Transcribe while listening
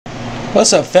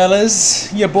What's up,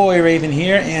 fellas? Your boy Raven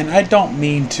here, and I don't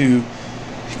mean to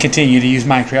continue to use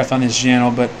Minecraft on this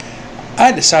channel, but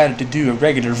I decided to do a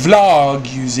regular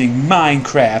vlog using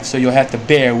Minecraft, so you'll have to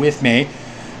bear with me.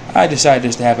 I decided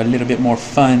just to have a little bit more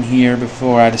fun here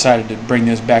before I decided to bring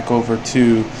this back over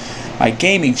to my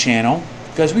gaming channel,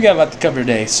 because we got a lot to cover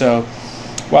today. So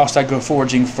whilst I go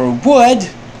foraging for wood,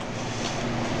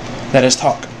 let us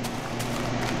talk.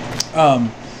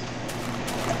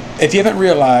 If you haven't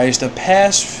realized, the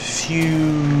past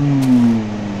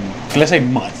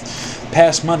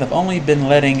past month, I've only been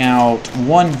letting out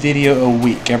one video a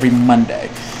week, every Monday,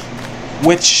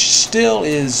 which still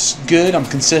is good. I'm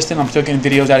consistent. I'm still getting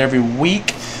videos out every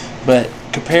week, but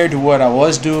compared to what I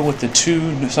was doing with the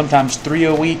 2, sometimes 3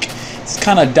 a week, it's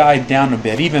kind of died down a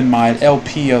bit. Even my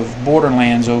LP of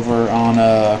Borderlands over on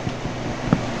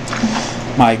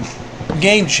my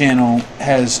game channel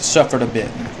has suffered a bit.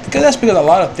 That's because a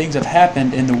lot of things have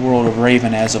happened in the world of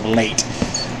Raven as of late.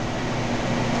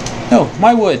 No,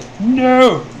 my wood.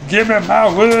 No! Give me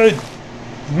my wood!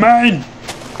 Mine!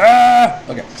 Ah!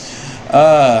 Okay.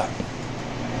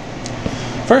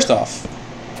 First off,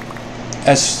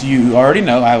 as you already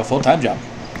know, I have a full-time job.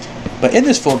 But in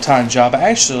this full-time job, I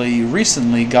actually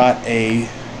recently got a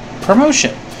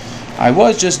promotion. I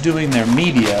was just doing their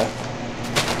media,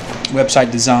 website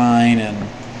design, and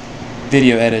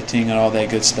video editing and all that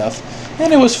good stuff,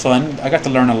 and it was fun. I got to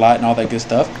learn a lot and all that good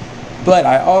stuff. But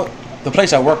the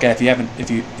place I work at,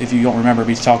 if you don't remember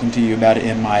me talking to you about it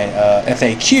in my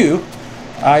FAQ,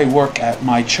 I work at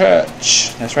my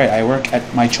church. That's right, I work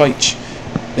at my church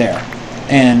there.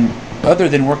 And other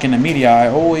than working in media, I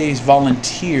always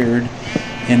volunteered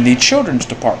in the children's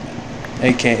department,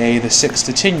 aka the 6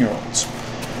 to 10-year-olds.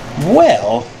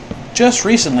 Well, just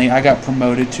recently I got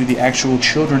promoted to the actual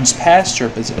children's pastor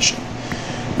position,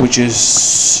 which is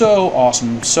so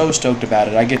awesome. So stoked about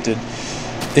it.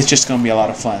 It's just going to be a lot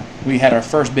of fun. We had our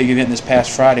first big event this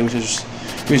past Friday, which is,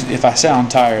 if I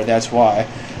sound tired, that's why.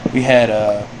 We had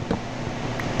a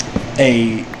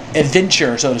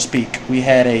adventure, so to speak. We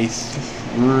had a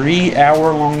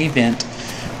 3-hour-long event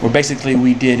where basically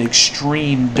we did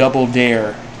extreme Double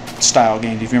Dare style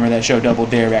games. If you remember that show Double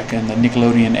Dare back in the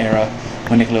Nickelodeon era,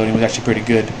 when Nickelodeon was actually pretty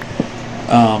good.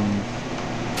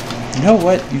 You know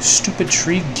what, you stupid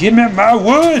tree? Give me my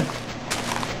wood!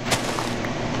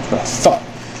 That's what I thought.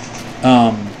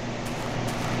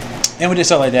 And we did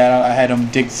stuff like that. I had them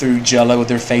dig through Jello with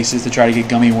their faces to try to get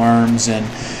gummy worms, and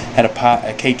had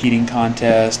a cake eating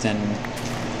contest, and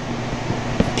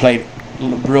played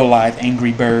real life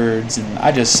Angry Birds, and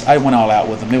I went all out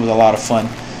with them. It was a lot of fun.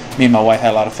 Me and my wife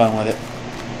had a lot of fun with it.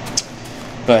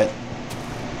 But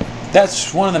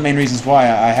that's one of the main reasons why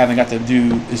I haven't got to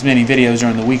do as many videos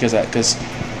during the week as that, because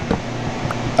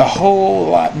a whole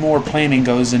lot more planning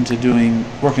goes into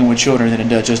working with children than it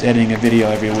does just editing a video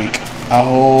every week. A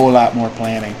whole lot more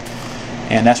planning,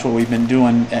 and that's what we've been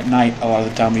doing at night a lot of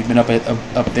the time. We've been up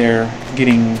there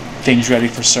getting things ready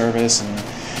for service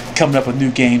and coming up with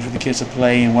new games for the kids to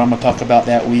play, and what I'm going to talk about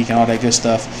that week and all that good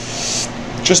stuff.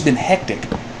 It's just been hectic.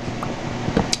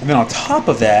 And then on top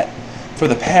of that, for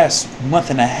the past month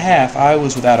and a half, I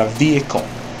was without a vehicle.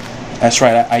 That's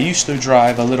right, I used to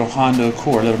drive a little Honda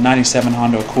Accord, a little 97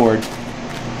 Honda Accord.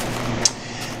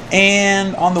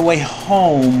 And on the way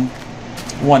home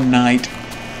one night,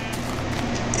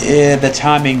 the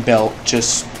timing belt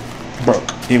just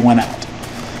broke. It went out.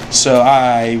 So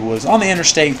I was on the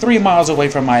interstate 3 miles away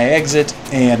from my exit,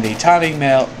 and the timing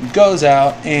belt goes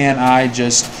out, and I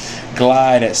just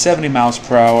glide at 70 miles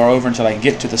per hour over until I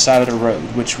get to the side of the road,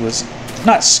 which was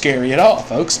not scary at all,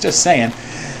 folks, just saying.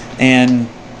 And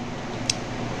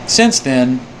since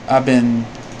then, I've been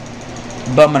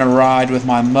bumming a ride with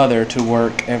my mother to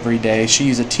work every day.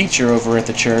 She's a teacher over at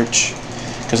the church,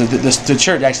 because the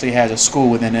church actually has a school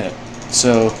within it.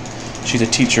 So she's a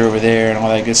teacher over there and all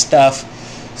that good stuff.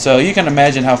 So you can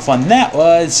imagine how fun that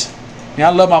was. I mean, I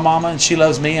love my mama, and she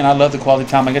loves me, and I love the quality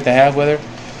time I get to have with her.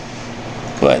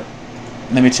 But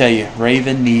let me tell you,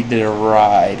 Raven needed a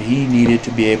ride. He needed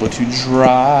to be able to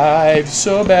drive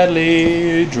so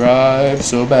badly,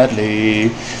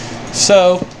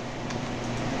 So,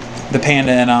 the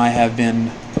Panda and I have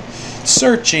been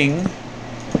searching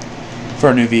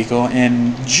for a new vehicle,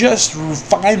 and just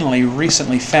finally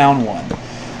recently found one.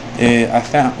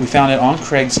 We found it on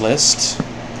Craigslist.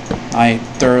 I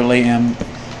thoroughly am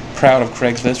proud of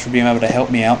Craigslist for being able to help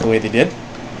me out the way they did.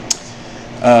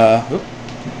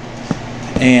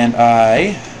 And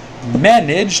I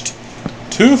managed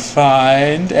to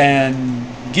find and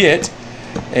get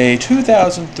a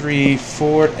 2003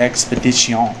 Ford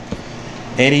Expedition.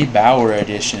 Eddie Bauer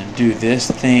edition. Dude, this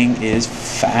thing is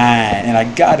fine. And I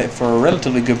got it for a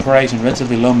relatively good price and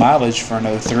relatively low mileage for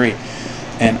an 03.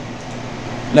 And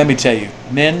let me tell you,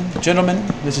 men, gentlemen,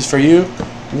 this is for you.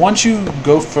 Once you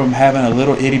go from having a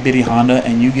little itty bitty Honda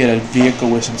and you get a vehicle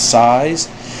with some size,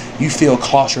 you feel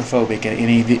claustrophobic in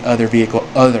any other vehicle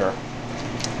other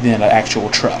than an actual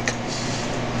truck.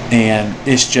 And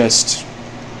it's just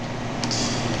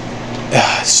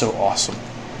so awesome.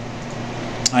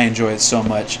 I enjoy it so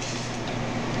much.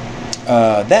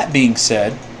 That being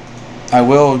said, I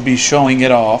will be showing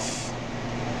it off.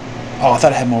 Oh, I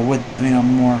thought I had more wood. I mean,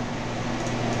 more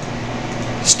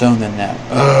stone than that.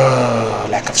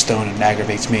 Lack of stone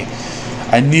aggravates me.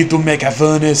 I need to make a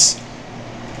furnace.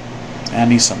 I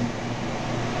need some.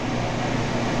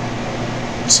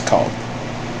 What's it called?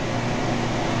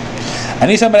 I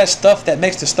need some of that stuff that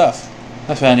makes the stuff.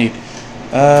 That's what I need.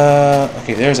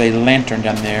 Okay, there's a lantern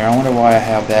down there. I wonder why I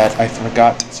have that. I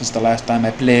forgot since the last time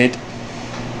I played.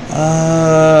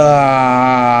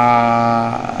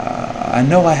 I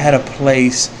know I had a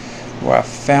place where I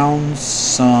found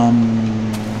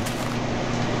some...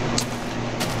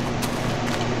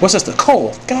 What's this? The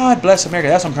coal. God bless America.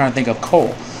 That's what I'm trying to think of.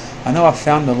 Coal. I know I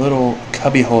found a little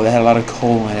cubby hole that had a lot of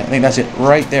coal in it. I think that's it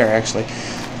right there, actually.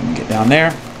 Let me get down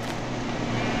there.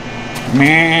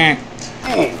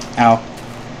 Ow.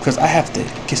 Because I have to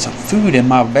get some food in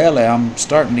my belly. I'm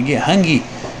starting to get hungry.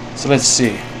 So let's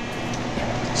see.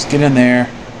 Let's get in there.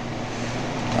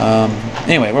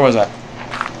 Anyway, where was I?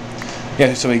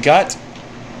 Yeah, so we got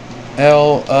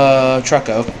El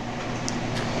Trucco.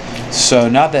 So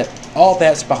now that all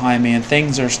that's behind me and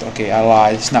things are... Okay, I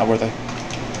lied. It's not where the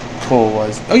coal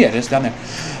was. Oh yeah, it is down there.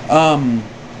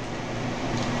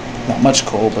 Not much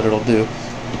coal, but it'll do.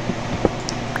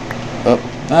 Oh,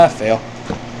 fail.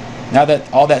 Now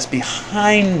that all that's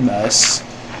behind us,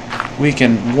 we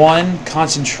can, one,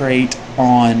 concentrate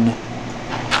on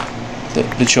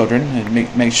the children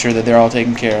and make sure that they're all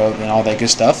taken care of and all that good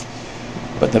stuff.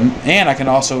 And I can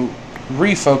also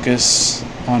refocus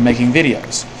on making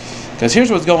videos. Because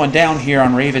here's what's going down here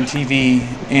on Raven TV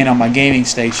and on my gaming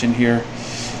station here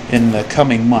in the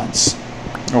coming months.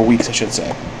 Or weeks, I should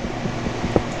say.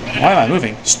 Why am I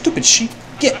moving? Stupid sheep.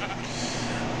 Get!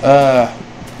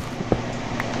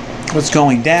 What's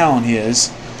going down is...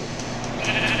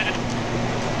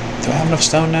 Do I have enough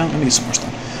stone now? Let me get some more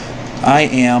stone. I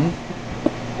am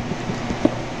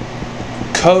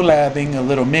collabing a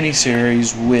little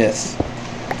mini-series with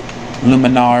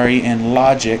Luminary and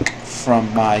Logic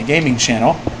from my gaming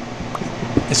channel.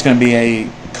 It's going to be a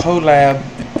collab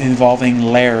involving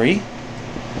Larry.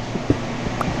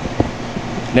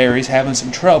 Larry's having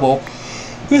some trouble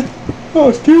with... Oh,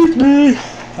 excuse me.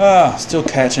 Still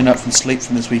catching up from sleep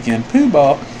from this weekend. Pooh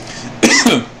ball.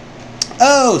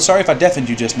 Oh, sorry if I deafened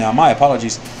you just now. My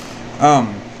apologies. Oh,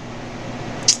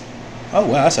 wow,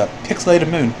 that's a pixelated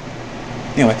moon.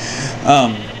 Anyway,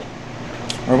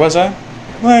 where was I?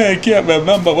 I can't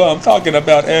remember what I'm talking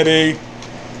about, Eddie.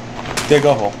 Dig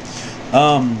a hole.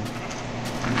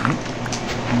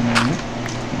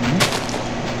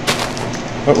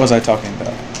 What was I talking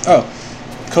about? Oh,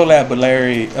 collab with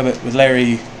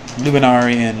Larry,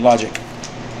 Luminary, and Logic.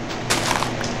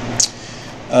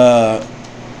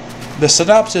 The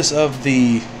synopsis of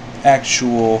the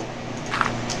actual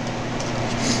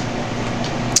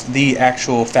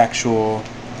factual,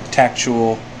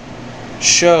 tactual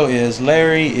show is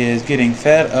Larry is getting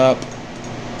fed up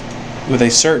with a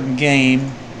certain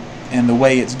game and the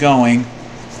way it's going,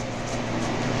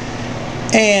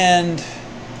 and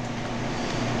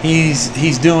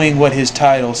he's doing what his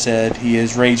title said. He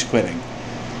is rage quitting.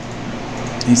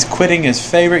 He's quitting his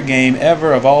favorite game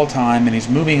ever of all time, and he's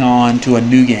moving on to a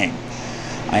new game.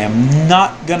 I am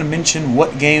not going to mention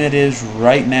what game it is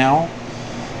right now,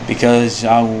 because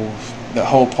the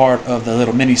whole part of the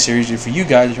little mini-series is for you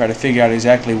guys to try to figure out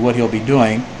exactly what he'll be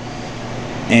doing.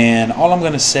 And all I'm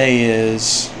going to say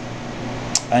is,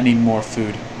 I need more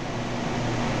food.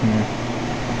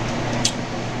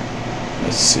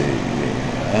 Let's see.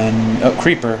 And oh,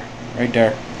 creeper, right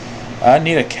there. I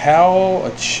need a cow,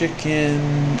 a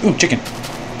chicken. Ooh, chicken.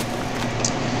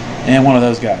 And one of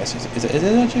those guys. Is it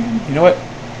a chicken? You know what?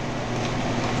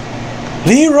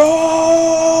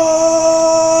 Leroy!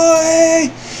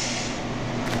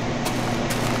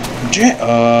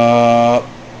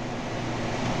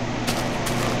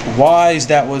 Wise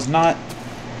that was not.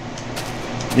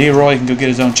 Leroy can go get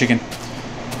his own chicken.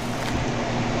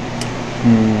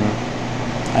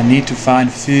 I need to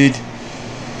find food.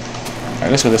 Alright,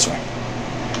 let's go this way.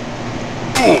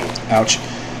 Ouch.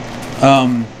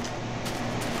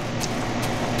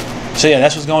 So yeah,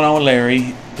 that's what's going on with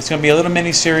Larry. It's going to be a little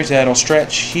mini-series that'll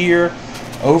stretch here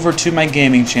over to my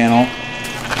gaming channel.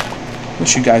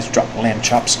 Wish you guys drop lamb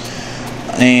chops.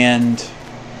 And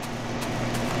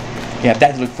yeah,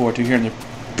 that to look forward to here in the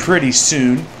pretty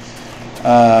soon.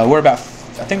 I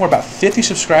think we're about 50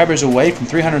 subscribers away from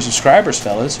 300 subscribers,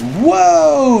 fellas.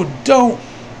 Whoa! Don't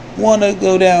want to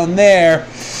go down there.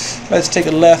 Let's take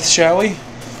a left, shall we?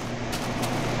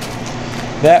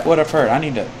 That would have hurt. I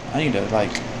need to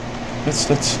like,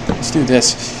 let's do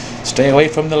this. Stay away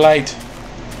from the light.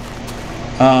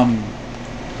 I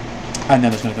know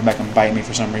it's gonna come back and bite me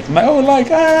for some reason. Like, oh, like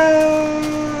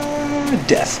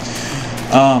death.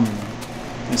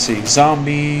 Let's see,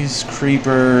 zombies,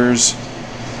 creepers.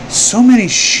 So many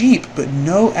sheep, but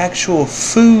no actual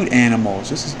food animals.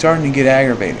 This is starting to get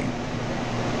aggravating.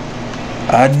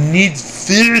 I need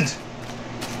food.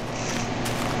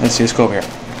 Let's see, let's go over here.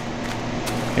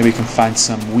 Maybe we can find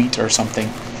some wheat or something.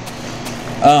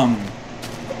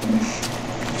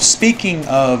 Speaking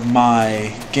of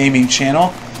my gaming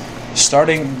channel,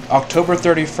 starting October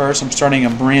 31st, I'm starting a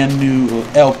brand new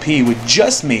LP with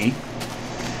just me.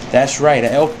 That's right,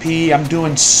 an LP I'm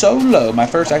doing solo. My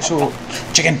first actual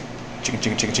chicken.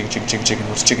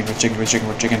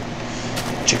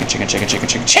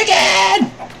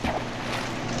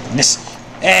 Miss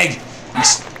egg.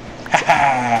 Miss.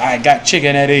 I got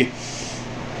chicken, Eddie.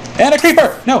 And a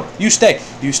creeper. No, you stay.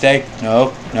 You stay.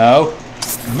 No, no.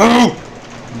 Move.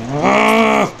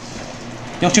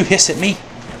 Don't you hiss at me.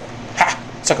 Ha!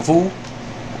 Sucker fool.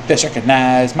 Best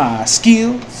recognize my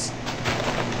skills.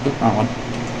 Oop, wrong one.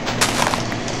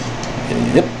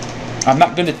 Yep. I'm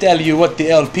not going to tell you what the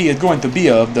LP is going to be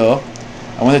of, though.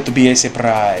 I want it to be a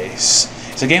surprise.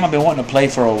 It's a game I've been wanting to play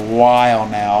for a while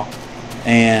now.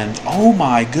 And, oh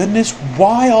my goodness,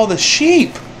 why all the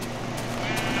sheep?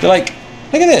 They're like,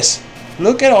 look at this.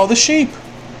 Look at all the sheep.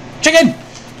 Chicken!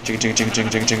 Chicken, chicken, chicken,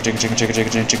 chicken, chicken, chicken, chicken,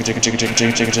 chicken, chicken, chicken, chicken, chicken, chicken,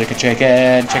 chicken, chicken,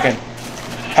 chicken, chicken.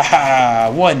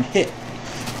 Haha, one hit.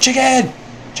 Chicken!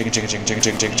 Chicken, chicken, chicken, chicken,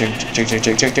 chicken, chicken, chicken,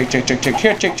 chicken, chicken, chicken, chicken, chicken,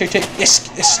 chicken, chicken, chicken, yes,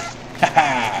 yes.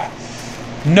 Haha.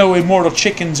 No immortal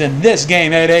chickens in this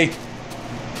game, Eddie.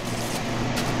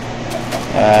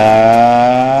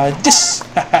 This.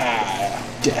 Haha.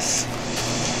 Death.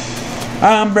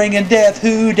 I'm bringing death.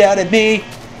 Who doubted me?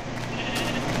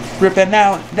 Ripping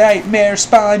out nightmare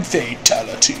spine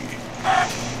fatality.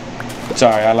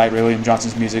 Sorry, I like Ray William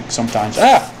Johnson's music sometimes.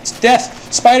 Ah, it's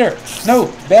death. Spider.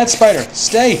 No, bad spider.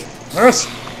 Stay.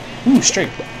 Ooh,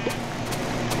 straight.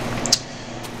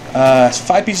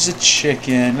 5 pieces of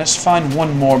chicken. Let's find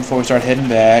one more before we start heading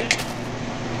back.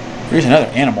 Here's another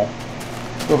animal.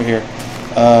 Go over here.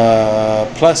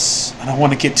 Plus, I don't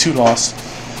want to get too lost.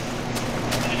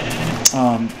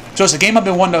 So it's a game I've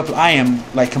been wanting to. I am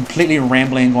like completely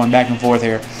rambling, going back and forth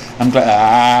here. I'm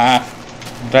glad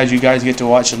you guys get to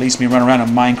watch at least me run around in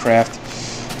Minecraft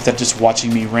instead of just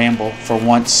watching me ramble for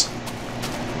once.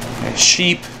 Okay,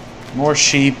 sheep, more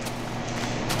sheep,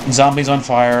 zombies on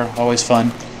fire, always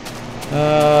fun.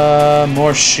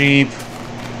 More sheep.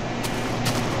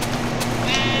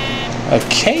 A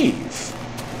cave.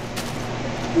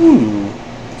 Ooh,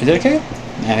 is that a cave?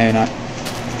 Nah, maybe not.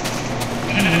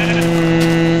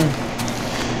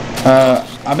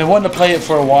 I've been wanting to play it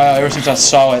for a while, ever since I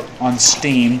saw it on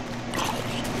Steam.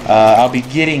 I'll be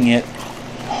getting it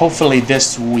hopefully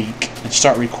this week and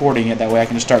start recording it. That way I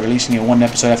can just start releasing it one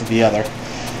episode after the other.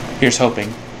 Here's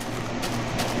hoping.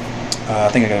 I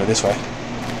think I gotta go this way.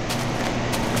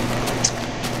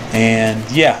 And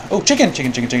yeah. Oh, chicken!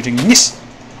 Chicken, chicken, chicken, chicken. Yes!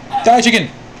 Die, chicken!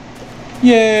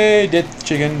 Yay! Dead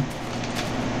chicken.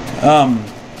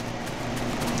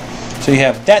 So you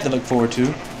have that to look forward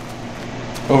to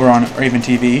over on Raven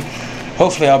TV.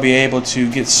 Hopefully I'll be able to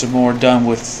get some more done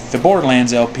with the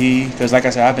Borderlands LP, because like I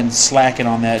said, I've been slacking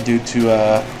on that due to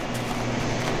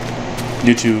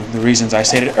the reasons I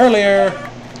stated earlier.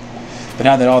 But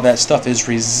now that all that stuff is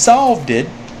resolved,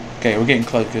 okay, we're getting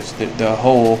close, because the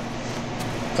hole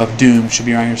of doom should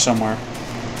be around here somewhere.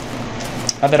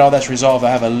 Now that all that's resolved,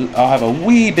 I'll have a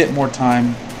wee bit more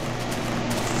time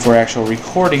for actual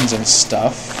recordings and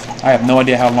stuff. I have no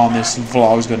idea how long this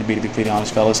vlog is going to be completely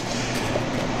honest, fellas.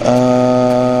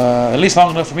 At least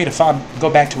long enough for me to go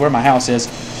back to where my house is.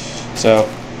 So,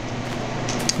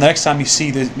 the next time you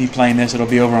see me playing this, it'll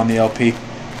be over on the LP.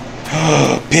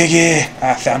 Piggy!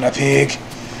 I found a pig.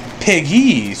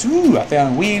 Piggies! Ooh, I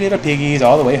found wee little piggies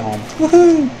all the way home.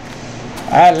 Woohoo!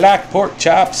 I like pork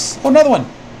chops. Oh, another one.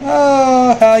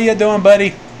 Oh, how you doing,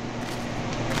 buddy?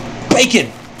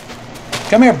 Bacon!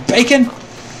 Come here, bacon!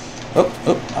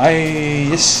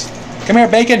 Yes. Come here,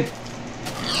 bacon!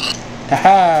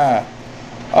 Haha!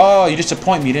 Oh, you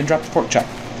disappoint me. You didn't drop the pork chop.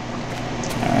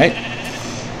 Alright.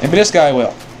 Maybe this guy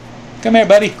will. Come here,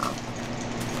 buddy.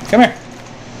 Come here.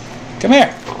 Come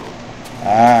here.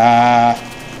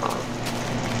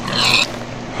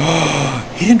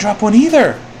 He didn't drop one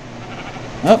either.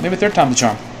 Oh, maybe third time the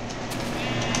charm.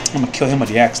 I'm gonna kill him with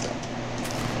the axe, though.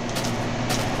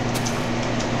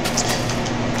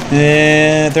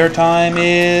 And third time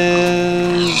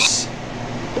is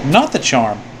not the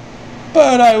charm.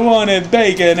 But I wanted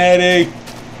bacon, Eddie.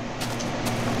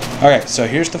 Okay, so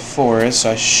here's the forest.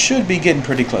 So I should be getting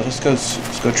pretty close.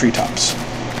 Let's go treetops.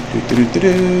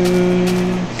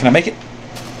 Can I make it?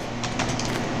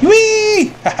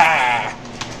 Whee! Ha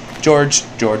George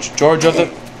of the.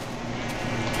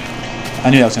 I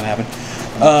knew that was gonna happen.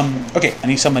 Okay, I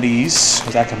need some of these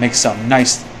because I can make some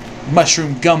nice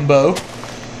mushroom gumbo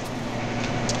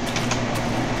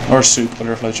or soup,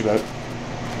 whatever floats your boat.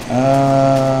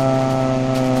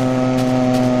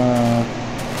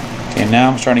 Okay, now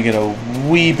I'm starting to get a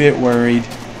wee bit worried.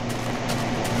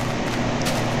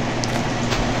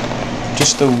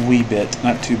 Just a wee bit,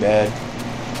 not too bad.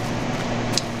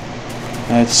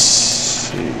 Let's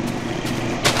see.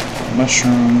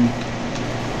 Mushroom.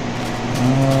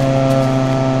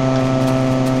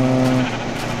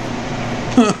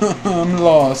 I'm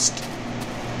lost.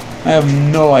 I have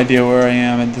no idea where I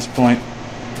am at this point.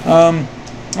 I'm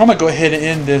gonna go ahead and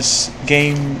end this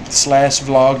game /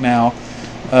 vlog now,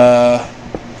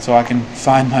 so I can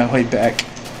find my way back.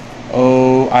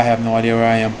 Oh, I have no idea where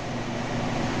I am.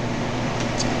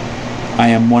 I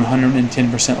am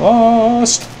 110%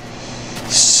 lost.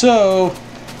 So,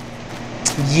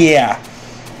 yeah.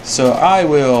 So I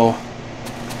will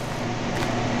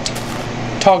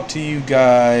talk to you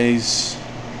guys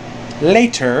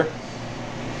later.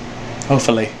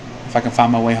 Hopefully, if I can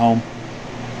find my way home.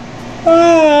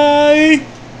 Bye!